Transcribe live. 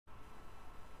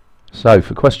So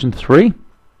for question 3,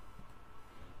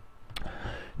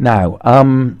 now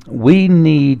we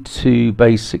need to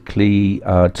basically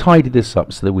tidy this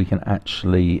up so that we can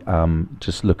actually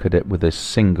just look at it with a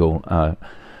single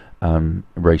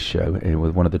ratio,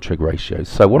 with one of the trig ratios.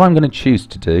 So what I'm going to choose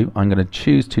to do, I'm going to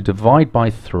choose to divide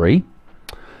by 3.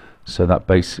 So that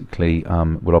basically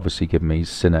will obviously give me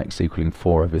sin x equaling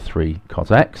 4 over 3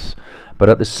 cos x. But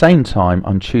at the same time,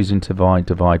 I'm choosing to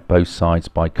divide both sides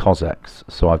by cos x.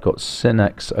 So I've got sin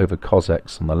x over cos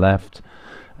x on the left,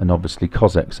 and obviously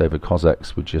cos x over cos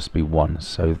x would just be 1.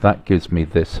 So that gives me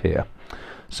this here.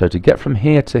 So to get from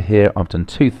here to here, I've done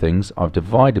two things. I've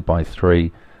divided by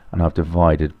 3, and I've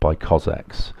divided by cos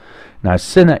x. Now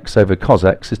sin x over cos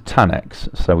x is tan x,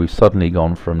 so we've suddenly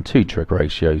gone from 2 trig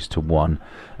ratios to 1,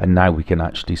 and now we can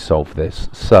actually solve this.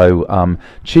 So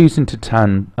choosing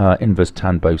to inverse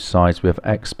tan both sides, we have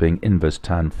x being inverse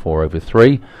tan 4 over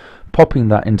 3. Popping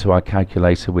that into our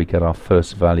calculator, we get our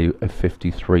first value of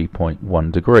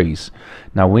 53.1 degrees.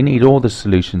 Now we need all the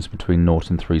solutions between 0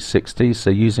 and 360, so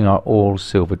using our all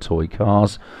silver toy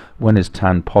cars, when is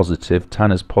tan positive?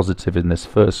 Tan is positive in this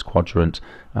first quadrant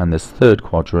and this third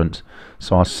quadrant,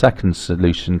 so our second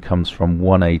solution comes from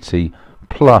 180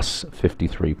 plus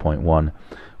 53.1,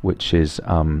 which is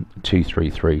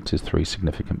 233 to 3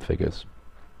 significant figures.